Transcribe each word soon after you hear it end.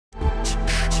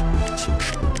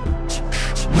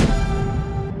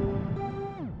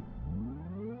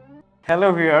Hello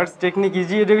viewers, technique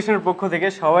easy এডুকেশনের পক্ষ থেকে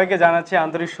সবাইকে জানাচ্ছি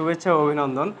আন্তরিক শুভেচ্ছা ও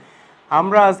অভিনন্দন।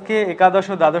 আমরা আজকে একাদশ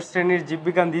ও দ্বাদশ শ্রেণীর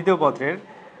জীববিজ্ঞান দ্বিতীয় পত্রের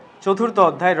চতুর্থ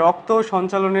অধ্যায় রক্ত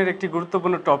সঞ্চালনের একটি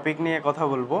গুরুত্বপূর্ণ টপিক নিয়ে কথা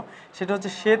বলবো। সেটা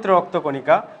হচ্ছে শ্বেত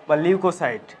রক্তকণিকা বা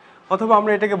লিউকোসাইট, অথবা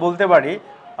আমরা এটাকে বলতে পারি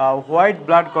হোয়াইট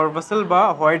ব্লাড কর্পাসেল বা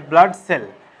হোয়াইট ব্লাড সেল।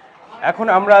 এখন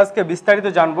আমরা আজকে বিস্তারিত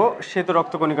জানবো শ্বেত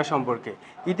রক্তকণিকা সম্পর্কে।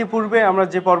 ইতিপূর্বে আমরা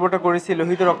যে পর্বটা করেছি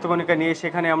লোহিত রক্তকণিকা নিয়ে,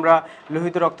 সেখানে আমরা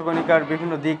লোহিত রক্তকণিকার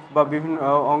বিভিন্ন দিক বা বিভিন্ন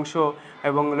অংশ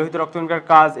এবং লোহিত রক্তকণিকার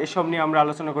কাজ এসব নিয়ে আমরা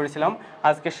আলোচনা করেছিলাম।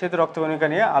 আজকে শ্বেত রক্তকণিকা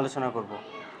নিয়ে আলোচনা করব।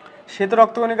 শ্বেত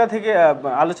রক্তকণিকা থেকে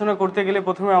আলোচনা করতে গেলে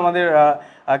প্রথমে আমাদের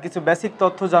কিছু বেসিক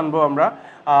তথ্য জানবো আমরা।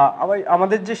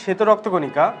 আমাদের যে শ্বেত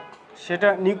রক্তকণিকা সেটা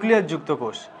নিউক্লিয়াস যুক্ত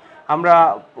কোষ। আমরা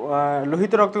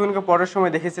লোহিত রক্তকণিকা পড়ার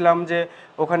সময় দেখেছিলাম যে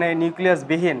ওখানে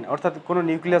নিউক্লিয়াসবিহীন, অর্থাৎ কোনো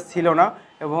নিউক্লিয়াস ছিল না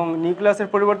এবং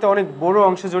নিউক্লিয়াসের পরিবর্তে অনেক বড়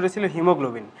অংশ জুড়ে ছিল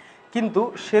হিমোগ্লোবিন। কিন্তু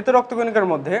শ্বেত রক্তকণিকার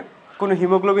মধ্যে কোনো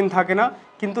হিমোগ্লোবিন থাকে না,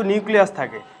 কিন্তু নিউক্লিয়াস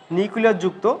থাকে, নিউক্লিয়াস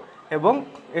যুক্ত, এবং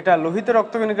এটা লোহিত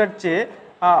রক্তকণিকার চেয়ে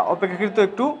অপেক্ষাকৃত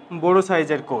একটু বড়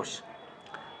সাইজের কোষ।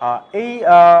 এই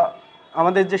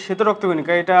আমাদের যে শ্বেত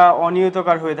রক্তকণিকা এটা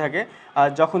অনিয়তকার হয়ে থাকে।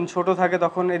 যখন ছোট থাকে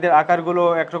তখন এদের আকারগুলো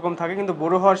একরকম থাকে, কিন্তু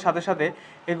বড় হওয়ার সাথে সাথে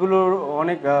এগুলোর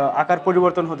অনেক আকার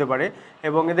পরিবর্তন হতে পারে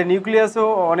এবং এদের নিউক্লিয়াসও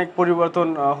অনেক পরিবর্তন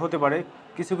হতে পারে।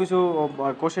 কিছু কিছু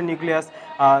কোষের নিউক্লিয়াস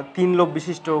 3 লোব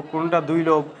বিশিষ্ট, কোনটা 2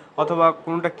 লোব, অথবা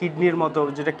কোনটা কিডনির মতো,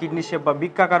 যেটা কিডনি শেপ বা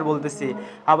বৃক্কাকার বলতেছি।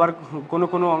 আবার কোনো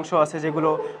কোনো অংশ আছে যেগুলো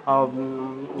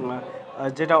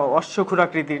যেটা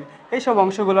অশ্বক্ষুরাকৃতির। এইসব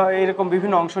অংশগুলো এরকম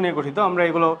বিভিন্ন অংশ নিয়ে গঠিত, আমরা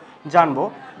এগুলো জানবো।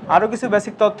 আরও কিছু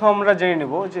বেসিক তথ্য আমরা জেনে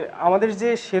নেব যে আমাদের যে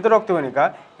শ্বেত রক্তকণিকা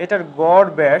এটার গড়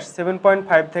ব্যাস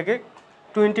 7.5 থেকে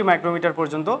 20 মাইক্রোমিটার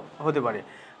পর্যন্ত হতে পারে।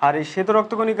 আর এই শ্বেত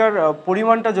রক্তকণিকার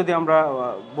পরিমাণটা যদি আমরা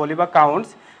বলি বা কাউন্টস,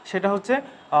 সেটা হচ্ছে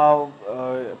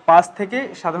 5 থেকে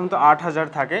সাধারণত 8,000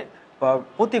 থাকে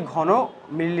প্রতি ঘন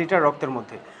মিলিলিটার রক্তের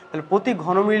মধ্যে। তাহলে প্রতি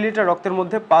ঘন মিলিলিটার রক্তের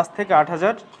মধ্যে 5 থেকে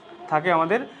 8,000 থাকে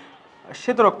আমাদের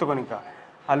শ্বেত রক্তকণিকা।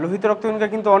 আর লোহিত রক্তকণিকা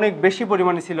কিন্তু অনেক বেশি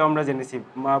পরিমাণে ছিল, আমরা জেনেছি।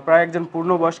 প্রায় একজন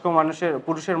পূর্ণবয়স্ক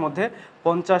পুরুষের মধ্যে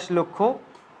 50 লক্ষ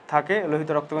থাকে লোহিত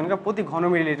রক্তকণিকা প্রতি ঘন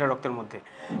মিলিলিটার রক্তের মধ্যে।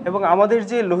 এবং আমাদের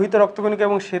যে লোহিত রক্তকণিকা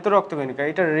এবং শ্বেত রক্তকণিকা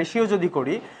এটার রেশিও যদি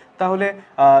করি, তাহলে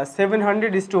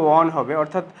 700:1 হবে,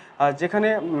 অর্থাৎ যেখানে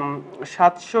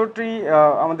 700টি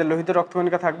আমাদের লোহিত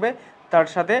রক্তকণিকা থাকবে, তার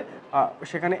সাথে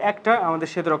সেখানে একটা আমাদের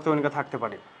শ্বেত রক্তকণিকা থাকতে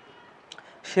পারে।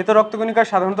 শ্বেত রক্তকণিকা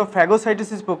সাধারণত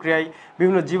ফ্যাগোসাইটোসিস প্রক্রিয়ায়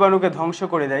বিভিন্ন জীবাণুকে ধ্বংস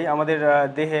করে দেয়। আমাদের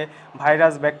দেহে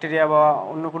ভাইরাস, ব্যাকটেরিয়া বা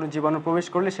অন্য কোনো জীবাণু প্রবেশ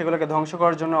করলে সেগুলোকে ধ্বংস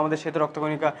করার জন্য আমাদের শ্বেত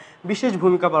রক্তকণিকা বিশেষ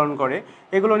ভূমিকা পালন করে।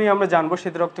 এগুলো নিয়ে আমরা জানবো,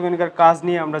 শ্বেত রক্তকণিকার কাজ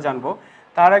নিয়ে আমরা জানবো।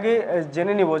 তার আগে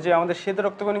জেনে নিব যে আমাদের শ্বেত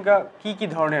রক্তকণিকা কী কী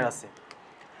ধরনের আছে।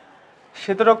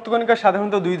 শ্বেত রক্তকণিকা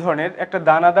সাধারণত 2 ধরনের, একটা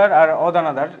দানাদার আর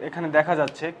অদানাদার। এখানে দেখা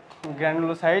যাচ্ছে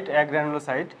গ্র্যানুলোসাইট,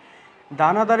 অ্যাগ্র্যানুলোসাইট।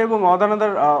 দানাদার এবং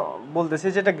অদানাদার বলতেছে,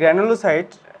 যেটা গ্র্যানুলোসাইট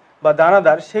বা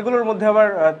দানাদার, সেগুলোর মধ্যে আবার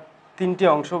 3টি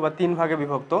অংশ বা 3 ভাগে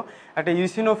বিভক্ত। একটা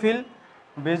ইউসিনোফিল,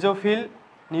 বেজোফিল,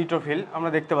 নিউট্রোফিল আমরা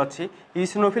দেখতে পাচ্ছি।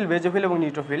 ইউসিনোফিল, বেজোফিল এবং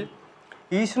নিউট্রোফিল।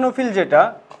 ইউসিনোফিল যেটা,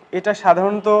 এটা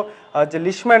সাধারণত যে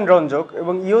লিশম্যান রঞ্জক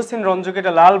এবং ইওসিন রঞ্জক,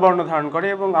 এটা লাল বর্ণ ধারণ করে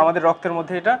এবং আমাদের রক্তের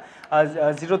মধ্যে এটা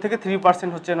 0 থেকে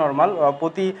 3% হচ্ছে নর্মাল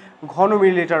প্রতি ঘন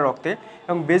মিলিলিটার রক্তে।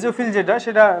 এবং বেজোফিল যেটা,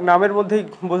 সেটা নামের মধ্যেই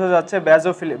বোঝা যাচ্ছে,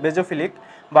 বেজোফিলিক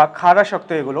বা খাড়া শক্ত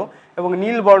এগুলো, এবং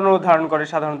নীল বর্ণ ধারণ করে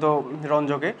সাধারণত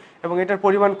রঞ্জকে, এবং এটার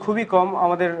পরিমাণ খুবই কম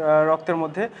আমাদের রক্তের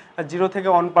মধ্যে, 0 থেকে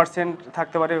 1%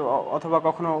 থাকতে পারে, অথবা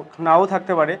কখনো নাও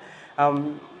থাকতে পারে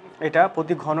এটা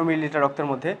প্রতি ঘন মিলিলিটার রক্তের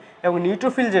মধ্যে। এবং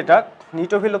নিউট্রোফিল যেটা,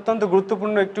 নিউট্রোফিল অত্যন্ত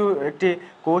গুরুত্বপূর্ণ একটি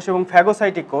কোষ এবং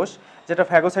ফ্যাগোসাইটিক কোষ, যেটা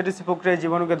ফ্যাগোসাইটোসিস প্রক্রিয়ায়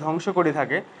জীবাণুকে ধ্বংস করে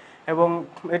থাকে। এবং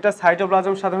এটা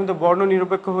সাইটোপ্লাজম সাধারণত বর্ণ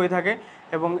নিরপেক্ষ হয়ে থাকে,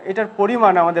 এবং এটার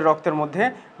পরিমাণ আমাদের রক্তের মধ্যে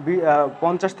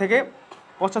 50 থেকে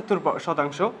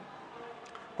 75%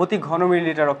 প্রতি ঘন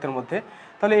মিলিলিটার রক্তের মধ্যে।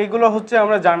 তাহলে এগুলো হচ্ছে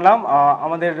আমরা জানলাম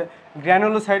আমাদের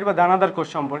গ্র্যানুলোসাইট বা দানাদার কোষ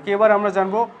সম্পর্কে। এবার আমরা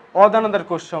জানবো অদানাদার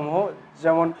কোষসমূহ,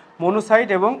 যেমন মনোসাইট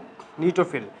এবং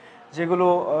নিউট্রোফিল, যেগুলো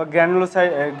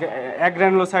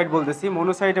অ্যাগ্র্যানুলোসাইট বলতেছি,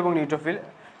 মনোসাইট এবং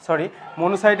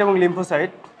মনোসাইট এবং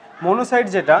লিম্ফোসাইট। মনোসাইট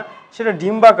যেটা, সেটা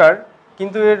ডিম্বাকার,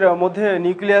 কিন্তু এর মধ্যে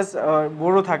নিউক্লিয়াস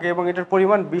বড় থাকে এবং এটার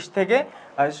পরিমাণ 2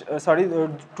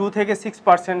 থেকে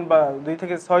 6% বা 2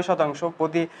 থেকে 6%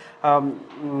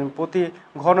 প্রতি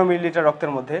ঘন মিলিলিটার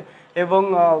রক্তের মধ্যে। এবং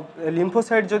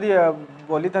লিম্ফোসাইট যদি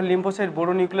বলি, তাহলে লিম্ফোসাইট বড়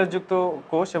নিউক্লিয়াসযুক্ত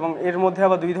কোষ, এবং এর মধ্যে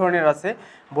আবার 2 ধরনের আছে,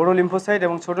 বড় লিম্ফোসাইট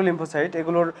এবং ছোট লিম্ফোসাইট।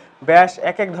 এগুলোর ব্যাস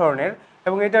এক ধরনের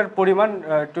এবং এটার পরিমাণ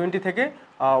 20 থেকে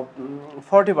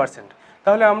 40%।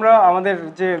 তাহলে আমরা আমাদের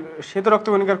যে শ্বেত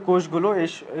রক্তকণিকার কোষগুলো,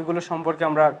 এগুলো সম্পর্কে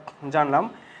আমরা জানলাম।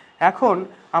 এখন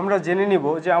আমরা জেনে নিব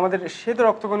যে আমাদের শ্বেত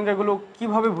রক্তকণিকাগুলো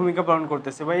কিভাবে ভূমিকা পালন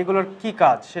করতেছে বা এগুলোর কি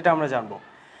কাজ সেটা আমরা জানব।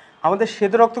 আমাদের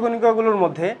শ্বেত রক্তকণিকাগুলোর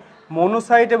মধ্যে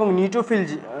মনোসাইট এবং নিউট্রোফিল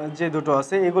যে দুটো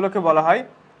আছে এগুলোকে বলা হয়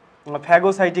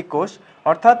ফ্যাগোসাইটিক কোষ,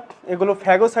 অর্থাৎ এগুলো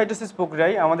ফ্যাগোসাইটোসিস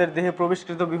প্রক্রিয়ায় আমাদের দেহে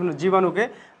প্রবেশকৃত বিভিন্ন জীবাণুকে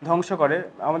ধ্বংস করে।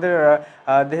 আমাদের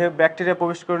দেহে ব্যাকটেরিয়া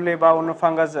প্রবেশ করলে বা অন্য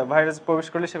ফাঙ্গাস ভাইরাস প্রবেশ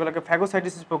করলে সেগুলোকে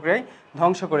ফ্যাগোসাইটোসিস প্রক্রিয়ায়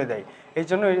ধ্বংস করে দেয়। এই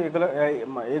জন্য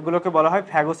এগুলোকে বলা হয়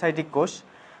ফ্যাগোসাইটিক কোষ।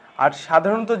 আর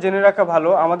সাধারণত জেনে রাখা ভালো,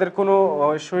 আমাদের কোনো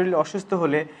শরীর অসুস্থ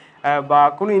হলে বা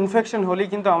কোনো ইনফেকশন হলেই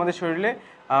কিন্তু আমাদের শরীরে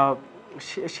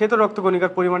শ্বেত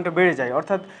রক্তকণিকার পরিমাণটা বেড়ে যায়,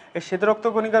 অর্থাৎ এই শ্বেত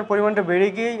রক্তকণিকার পরিমাণটা বেড়ে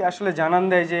গিয়েই আসলে জানান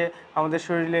দেয় যে আমাদের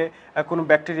শরীরে কোনো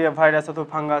ব্যাকটেরিয়া ভাইরাস অথবা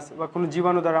ফাঙ্গাস বা কোনো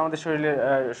জীবাণু দ্বারা আমাদের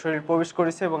শরীর প্রবেশ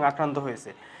করেছে এবং আক্রান্ত হয়েছে।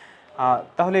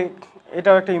 তাহলে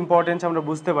এটাও একটা ইম্পর্টেন্স আমরা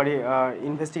বুঝতে পারি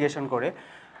ইনভেস্টিগেশন করে।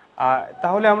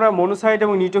 তাহলে আমরা মনোসাইট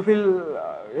এবং নিউট্রোফিল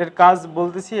এর কাজ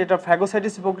বলতেছি, এটা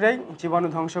ফ্যাগোসাইটিস প্রক্রিয়ায় জীবাণু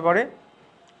ধ্বংস করে,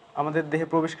 আমাদের দেহে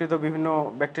প্রবেশকৃত বিভিন্ন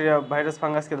ব্যাকটেরিয়া ভাইরাস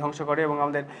ফাঙ্গাসকে ধ্বংস করে এবং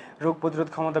আমাদের রোগ প্রতিরোধ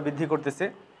ক্ষমতা বৃদ্ধি করতেছে।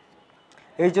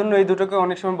 এই জন্য এই দুটোকে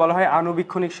অনেক সময় বলা হয়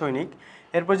আণুবীক্ষণিক সৈনিক।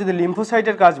 এরপর যদি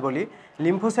লিম্ফোসাইটের কাজ বলি,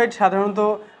 লিম্ফোসাইট সাধারণত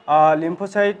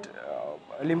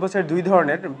লিম্ফোসাইট দুই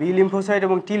ধরনের, বি লিম্ফোসাইট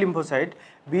এবং টি লিম্ফোসাইট।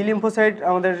 বি লিম্ফোসাইট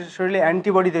আমাদের শরীরে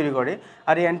অ্যান্টিবডি তৈরি করে,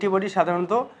 আর এই অ্যান্টিবডি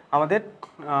সাধারণত আমাদের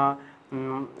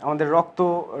আমাদের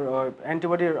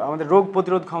রোগ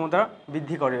প্রতিরোধ ক্ষমতা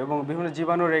বৃদ্ধি করে এবং বিভিন্ন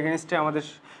জীবাণুর এগেনস্টে আমাদের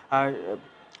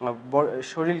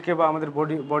শরীরকে বা আমাদের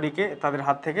বডিকে তাদের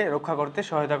হাত থেকে রক্ষা করতে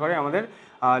সহায়তা করে আমাদের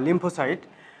লিম্ফোসাইট।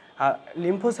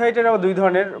 লিম্ফোসাইটের আবার দুই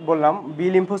ধরনের বললাম, বি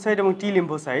লিম্ফোসাইট এবং টি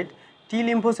লিম্ফোসাইট। টি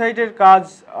লিম্ফোসাইটের কাজ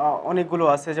অনেকগুলো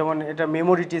আছে, যেমন এটা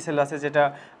মেমোরি টি সেল আছে যেটা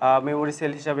মেমোরি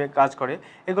সেল হিসাবে কাজ করে,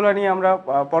 এগুলো নিয়ে আমরা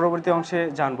পরবর্তী অংশে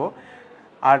জানবো।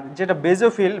 আর যেটা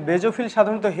বেজোফিল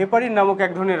সাধারণত হেপারিন নামক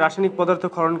এক ধরনের রাসায়নিক পদার্থ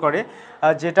ক্ষরণ করে,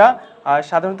 যেটা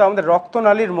সাধারণত আমাদের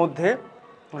রক্তনালীর মধ্যে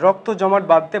রক্ত জমাট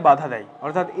বাঁধতে বাধা দেয়,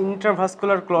 অর্থাৎ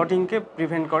ইন্ট্রাভাস্কুলার ক্লটিংকে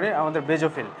প্রিভেন্ট করে আমাদের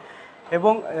বেজোফিল।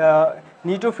 এবং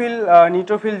নিউট্রোফিল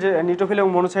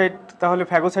এবং মনোসাইট তাহলে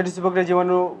ফ্যাগোসাইটিস প্রক্রিয়ায়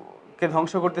জীবাণুকে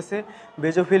ধ্বংস করতেছে,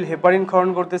 বেজোফিল হেপারিন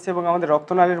ক্ষরণ করতেছে এবং আমাদের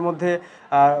রক্তনালীর মধ্যে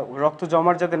রক্ত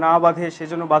জমাট যাতে না বাঁধে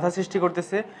সেজন্য বাধা সৃষ্টি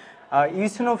করতেছে।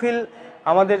 ইউসিনোফিল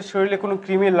আমাদের শরীরে কোনো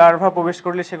ক্রিমির লার্ভা প্রবেশ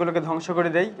করলে সেগুলোকে ধ্বংস করে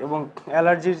দেয় এবং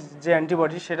অ্যালার্জির যে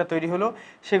অ্যান্টিবডি সেটা তৈরি হলো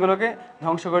সেগুলোকে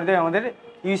ধ্বংস করে দেয় আমাদের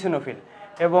ইউসিনোফিল।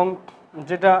 এবং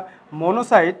যেটা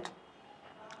মনোসাইট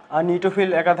আর নিউট্রোফিল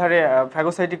একাধারে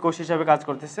ফ্যাগোসাইটিক কোষ হিসাবে কাজ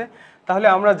করতেছে। তাহলে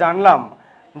আমরা জানলাম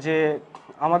যে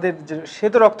আমাদের যে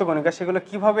শ্বেত রক্তকণিকা সেগুলো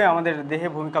কিভাবে আমাদের দেহে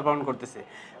ভূমিকা পালন করতেছে।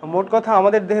 মোট কথা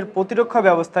আমাদের দেহের প্রতিরক্ষা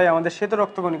ব্যবস্থায় আমাদের শ্বেত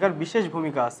রক্তকণিকার বিশেষ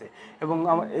ভূমিকা আছে এবং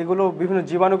এগুলো বিভিন্ন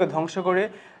জীবাণুকে ধ্বংস করে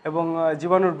এবং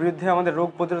জীবাণুর বিরুদ্ধে আমাদের রোগ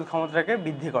প্রতিরোধ ক্ষমতাটাকে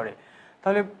বৃদ্ধি করে।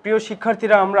 তাহলে প্রিয়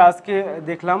শিক্ষার্থীরা, আমরা আজকে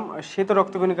দেখলাম শ্বেত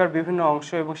রক্তকণিকার বিভিন্ন অংশ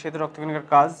এবং শ্বেত রক্তকণিকার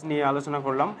কাজ নিয়ে আলোচনা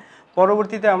করলাম।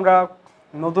 পরবর্তীতে আমরা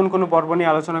নতুন কোনো পর্ব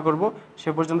নিয়ে আলোচনা করব। সে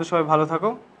পর্যন্ত সবাই ভালো থাকো।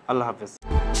 আল্লাহ হাফেজ।